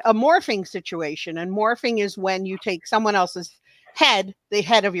had a morphing situation. And morphing is when you take someone else's head, the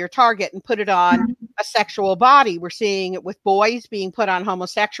head of your target, and put it on a sexual body. We're seeing it with boys being put on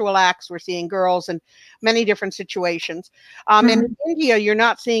homosexual acts. We're seeing girls in many different situations. And in India, you're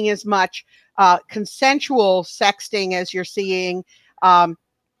not seeing as much consensual sexting as you're seeing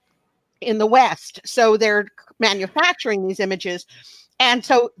in the West. So they're manufacturing these images. And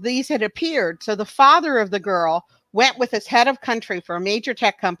so these had appeared. So the father of the girl went with his head of country for a major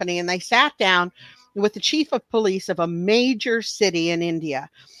tech company, and they sat down with the chief of police of a major city in India.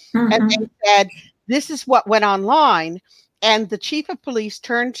 And they said, this is what went online. And the chief of police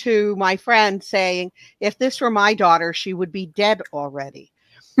turned to my friend saying, if this were my daughter, she would be dead already.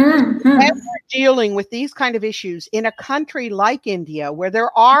 When we're dealing with these kind of issues in a country like India, where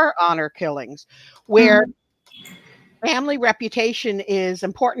there are honor killings, where family reputation is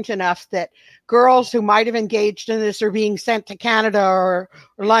important enough that girls who might have engaged in this are being sent to Canada or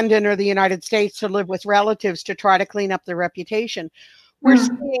London or the United States to live with relatives to try to clean up their reputation. We're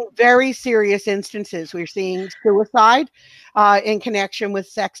seeing very serious instances. We're seeing suicide in connection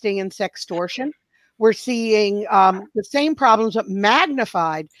with sexting and sextortion. We're seeing the same problems, but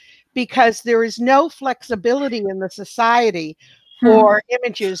magnified because there is no flexibility in the society for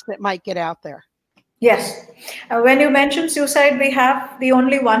images that might get out there. Yes. When you mentioned suicide, we have the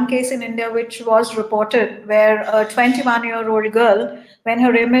only one case in India which was reported where a 21-year-old girl, when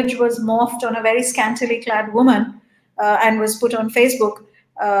her image was morphed on a very scantily clad woman and was put on Facebook,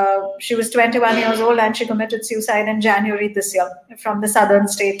 she was 21 years old and she committed suicide in January this year from the southern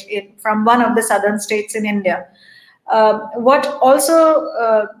state, from one of the southern states in India. What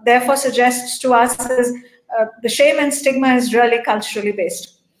also therefore suggests to us is the shame and stigma is really culturally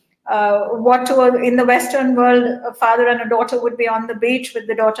based. In the Western world, a father and a daughter would be on the beach with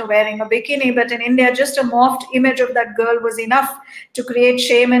the daughter wearing a bikini, but in India, just a morphed image of that girl was enough to create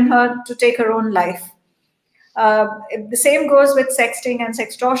shame in her to take her own life. The same goes with sexting and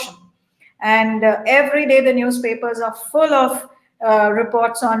sextortion. And every day the newspapers are full of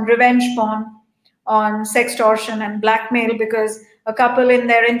reports on revenge porn, on sextortion and blackmail because a couple in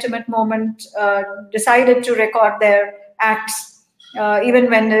their intimate moment decided to record their acts even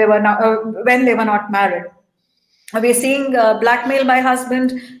when they were not married. We're seeing blackmail by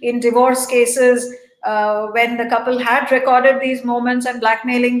husband in divorce cases when the couple had recorded these moments and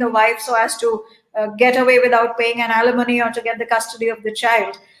blackmailing the wife so as to get away without paying an alimony or to get the custody of the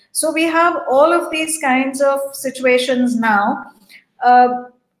child. So we have all of these kinds of situations now.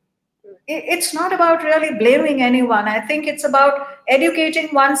 It's not about really blaming anyone. I think it's about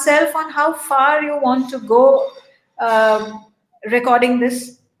educating oneself on how far you want to go recording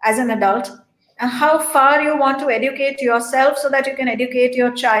this as an adult, and how far you want to educate yourself so that you can educate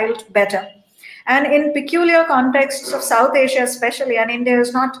your child better. And in peculiar contexts of South Asia especially, and India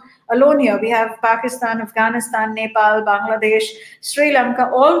is not alone here, we have Pakistan, Afghanistan, Nepal, Bangladesh, Sri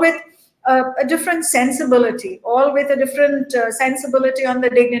Lanka, all with a different sensibility, all with a different sensibility on the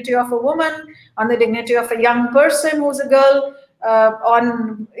dignity of a woman, on the dignity of a young person who's a girl,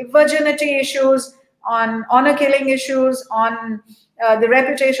 on virginity issues, on honor killing issues, on the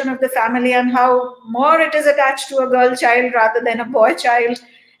reputation of the family and how more it is attached to a girl child rather than a boy child.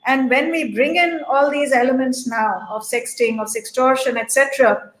 And when we bring in all these elements now of sexting, of sextortion,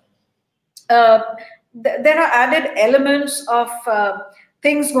 etc., there are added elements of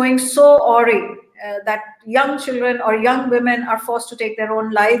things going so awry that young children or young women are forced to take their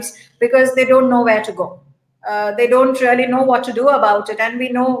own lives because they don't know where to go. They don't really know what to do about it. And we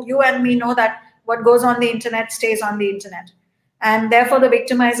know, you and me know that what goes on the internet stays on the internet. And therefore the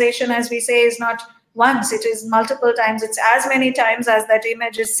victimization, as we say, is not once, it is multiple times. It's as many times as that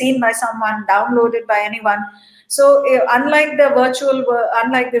image is seen by someone, downloaded by anyone. So unlike the virtual world,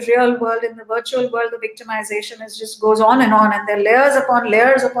 unlike the real world, in the virtual world, the victimization just goes on, and there are layers upon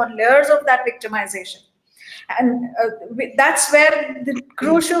layers upon layers of that victimization. And that's where the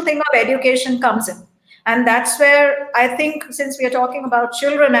crucial thing of education comes in. And that's where I think, since we are talking about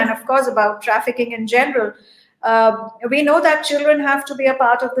children and of course about trafficking in general, we know that children have to be a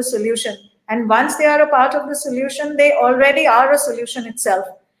part of the solution. And once they are a part of the solution, they already are a solution itself.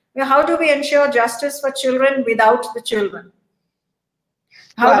 How do we ensure justice for children without the children?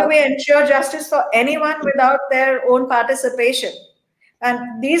 How do we ensure justice for anyone without their own participation?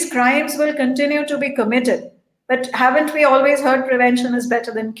 And these crimes will continue to be committed. But haven't we always heard prevention is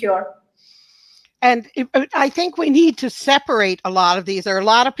better than cure? And I think we need to separate a lot of these. There are a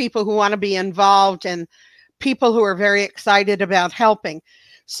lot of people who want to be involved and people who are very excited about helping.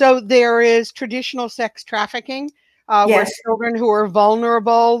 So there is traditional sex trafficking, where children who are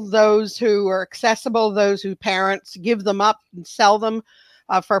vulnerable, those who are accessible, those who parents give them up and sell them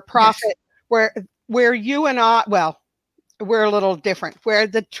for profit, where you and I, well, we're a little different, where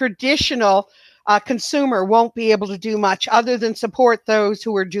the traditional consumer won't be able to do much other than support those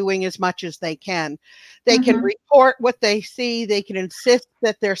who are doing as much as they can. They can report what they see. They can insist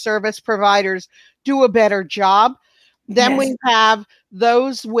that their service providers do a better job. Then we have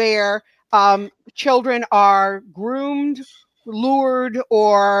those where children are groomed, lured,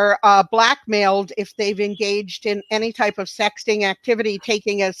 or blackmailed if they've engaged in any type of sexting activity,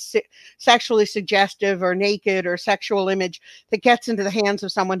 taking a sexually suggestive or naked or sexual image that gets into the hands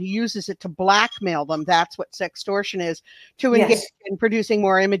of someone who uses it to blackmail them. That's what sextortion is, to engage in producing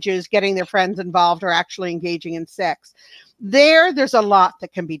more images, getting their friends involved, or actually engaging in sex. There's a lot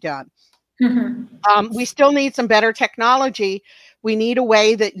that can be done. We still need some better technology. We need a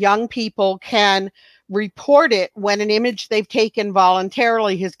way that young people can report it when an image they've taken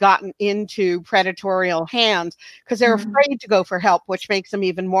voluntarily has gotten into predatory hands, because they're afraid to go for help, which makes them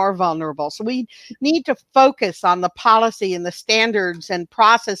even more vulnerable. So we need to focus on the policy and the standards and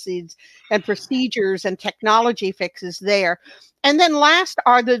processes and procedures and technology fixes there. And then last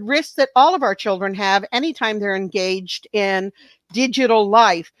are the risks that all of our children have anytime they're engaged in digital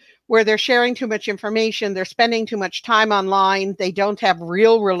life, where they're sharing too much information, they're spending too much time online, they don't have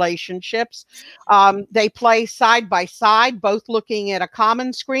real relationships. They play side by side, both looking at a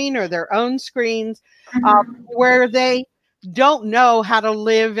common screen or their own screens, where they don't know how to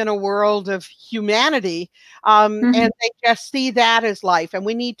live in a world of humanity, and they just see that as life. And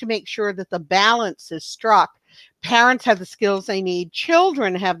we need to make sure that the balance is struck. Parents have the skills they need,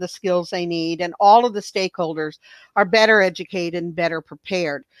 children have the skills they need, and all of the stakeholders are better educated and better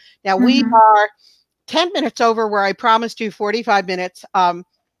prepared. Now, we are 10 minutes over where I promised you 45 minutes.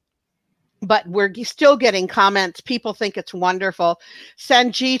 But we're still getting comments. People think it's wonderful.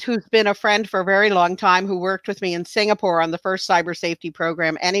 Sanjeet, who's been a friend for a very long time, who worked with me in Singapore on the first cyber safety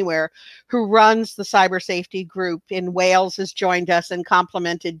program anywhere, who runs the cyber safety group in Wales, has joined us and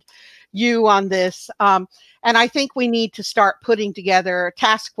complimented you on this. And I think we need to start putting together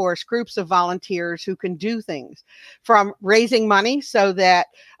task force groups of volunteers who can do things, from raising money so that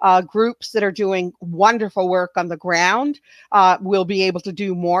groups that are doing wonderful work on the ground will be able to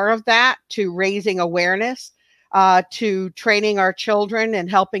do more of that, to raising awareness, to training our children and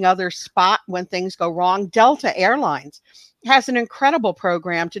helping others spot when things go wrong. Delta Airlines has an incredible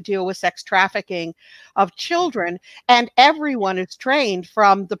program to deal with sex trafficking of children, and everyone is trained,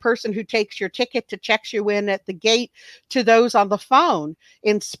 from the person who takes your ticket to checks you in at the gate to those on the phone,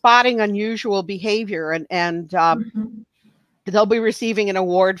 in spotting unusual behavior, and they'll be receiving an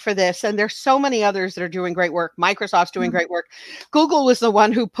award for this. And there's so many others that are doing great work. Microsoft's doing great work. Google was the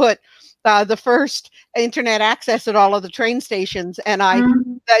one who put the first internet access at all of the train stations. And I,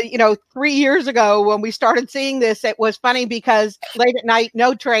 3 years ago when we started seeing this, it was funny because late at night,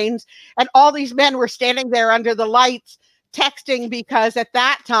 no trains, and all these men were standing there under the lights texting, because at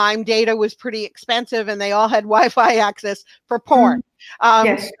that time data was pretty expensive and they all had Wi-Fi access for porn.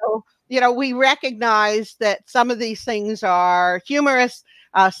 Yes. So, we recognize that some of these things are humorous.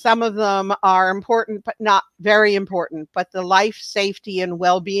 Some of them are important, but not very important. But the life, safety, and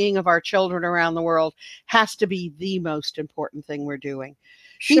well-being of our children around the world has to be the most important thing we're doing.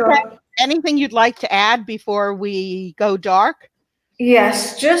 Sure. Geeta, anything you'd like to add before we go dark?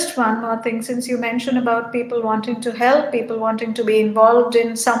 Yes, just one more thing. Since you mentioned about people wanting to help, people wanting to be involved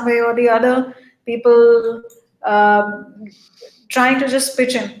in some way or the other, people trying to just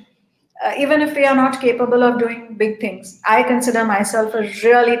pitch in. Even if we are not capable of doing big things, I consider myself a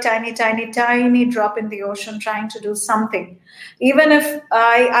really tiny, tiny, tiny drop in the ocean trying to do something. Even if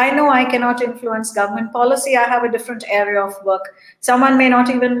I know I cannot influence government policy, I have a different area of work. Someone may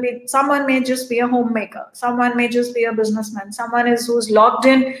just be a homemaker. Someone may just be a businessman. Someone who's logged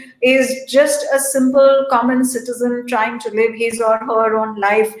in is just a simple common citizen trying to live his or her own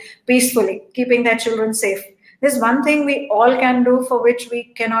life peacefully, keeping their children safe. There's one thing we all can do for which we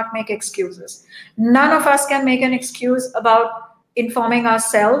cannot make excuses. None of us can make an excuse about informing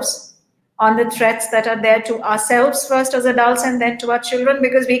ourselves on the threats that are there to ourselves first as adults and then to our children,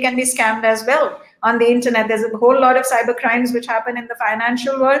 because we can be scammed as well on the internet. There's a whole lot of cyber crimes which happen in the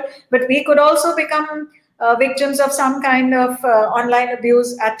financial world, but we could also become victims of some kind of online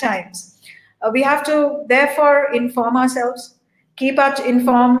abuse at times. We have to therefore inform ourselves,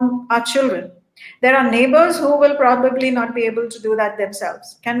 inform our children. There are neighbors who will probably not be able to do that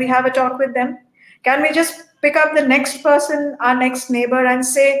themselves. Can we have a talk with them? Can we just pick up the next person, our next neighbor, and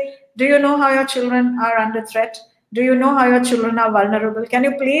say, do you know how your children are under threat? Do you know how your children are vulnerable? Can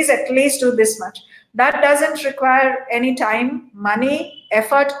you please at least do this much? That doesn't require any time, money,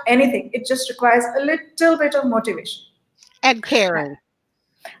 effort, anything. It just requires a little bit of motivation. And caring.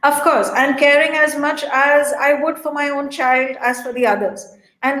 Of course, and caring as much as I would for my own child as for the others.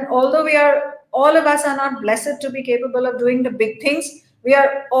 And although all of us are not blessed to be capable of doing the big things, we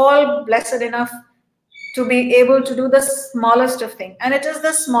are all blessed enough to be able to do the smallest of things. And it is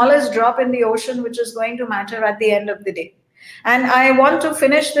the smallest drop in the ocean which is going to matter at the end of the day. And I want to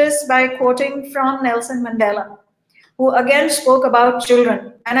finish this by quoting from Nelson Mandela, who again spoke about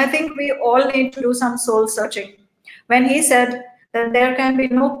children. And I think we all need to do some soul searching, when he said that there can be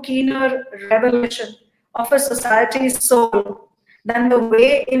no keener revelation of a society's soul than the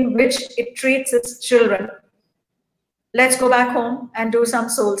way in which it treats its children. Let's go back home and do some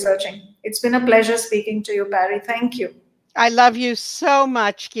soul searching. It's been a pleasure speaking to you, Parry. Thank you. I love you so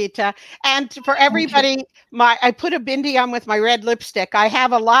much, Geeta. And for Thank you. everybody, I put a bindi on with my red lipstick. I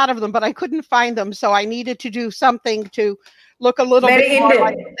have a lot of them, but I couldn't find them, so I needed to do something to look a little bit Very more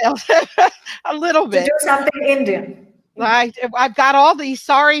Indian. like a little To bit. do something Indian. I've got all these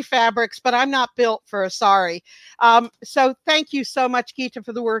sari fabrics, but I'm not built for a sari. So thank you so much, Geeta,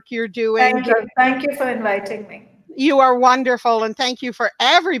 for the work you're doing. Thank you. Thank you for inviting me. You are wonderful, and thank you for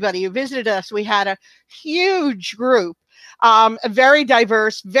everybody who visited us. We had a huge group, very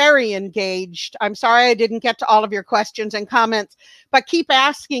diverse, very engaged. I'm sorry I didn't get to all of your questions and comments, but keep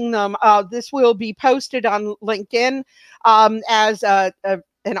asking them. This will be posted on LinkedIn as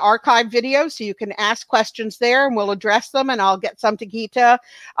an archive video, so you can ask questions there and we'll address them, and I'll get some to Geeta.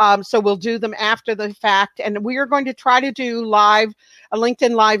 So we'll do them after the fact, and we are going to try to do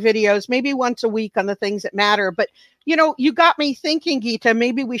LinkedIn live videos, maybe once a week on the things that matter. But you know, you got me thinking, Geeta,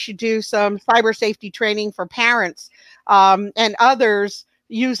 maybe we should do some cyber safety training for parents and others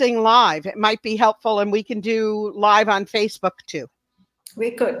using live. It might be helpful, and we can do live on Facebook too.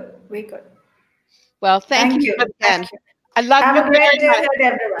 We could. We could. Well, thank Thank you you. again. Thank you. I love Have you a great very day much.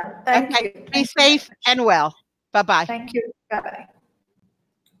 ahead, everyone. Thank Okay, you. be Thank you very safe much. and well. Bye-bye. Thank you. Bye bye.